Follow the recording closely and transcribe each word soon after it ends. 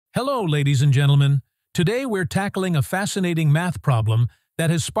Hello, ladies and gentlemen. Today we're tackling a fascinating math problem that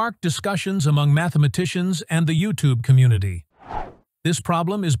has sparked discussions among mathematicians and the YouTube community. This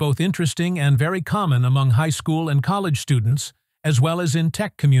problem is both interesting and very common among high school and college students, as well as in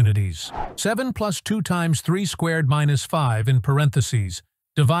tech communities. 7 plus 2 times 3 squared minus 5 in parentheses,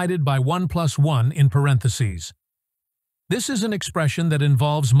 divided by 1 plus 1 in parentheses. This is an expression that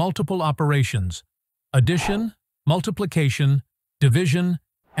involves multiple operations: addition, multiplication, division,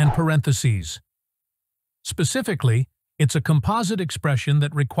 and parentheses. Specifically, it's a composite expression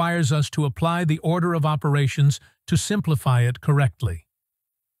that requires us to apply the order of operations to simplify it correctly.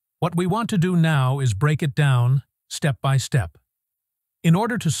 What we want to do now is break it down step by step. In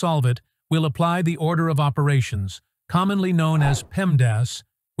order to solve it, we'll apply the order of operations, commonly known as PEMDAS,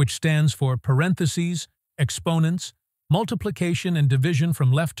 which stands for parentheses, exponents, multiplication and division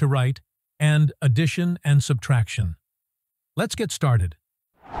from left to right, and addition and subtraction. Let's get started.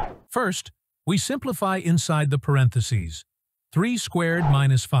 First, we simplify inside the parentheses. 3 squared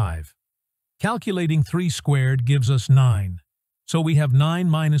minus 5. Calculating 3 squared gives us 9. So we have 9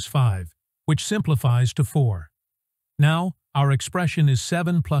 minus 5, which simplifies to 4. Now, our expression is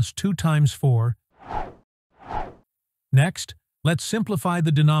 7 plus 2 times 4. Next, let's simplify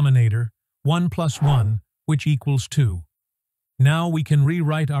the denominator, 1 plus 1, which equals 2. Now we can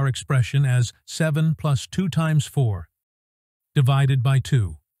rewrite our expression as 7 plus 2 times 4, divided by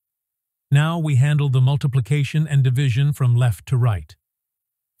 2. Now we handle the multiplication and division from left to right.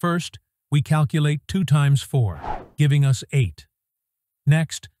 First, we calculate 2 times 4, giving us 8.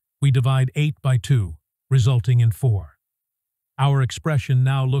 Next, we divide 8 by 2, resulting in 4. Our expression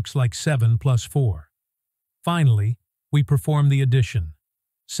now looks like 7 plus 4. Finally, we perform the addition,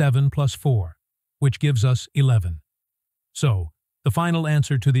 7 plus 4, which gives us 11. So, the final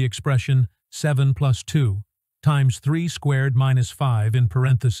answer to the expression 7 plus 2 times 3 squared minus 5 in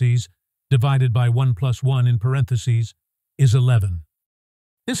parentheses divided by 1 plus 1 in parentheses is 11.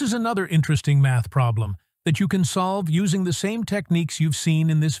 This is another interesting math problem that you can solve using the same techniques you've seen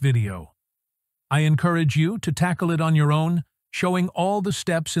in this video. I encourage you to tackle it on your own, showing all the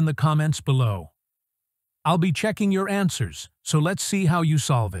steps in the comments below. I'll be checking your answers, so let's see how you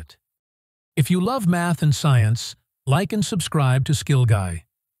solve it. If you love math and science, like and subscribe to Skill Guy.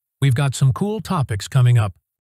 We've got some cool topics coming up,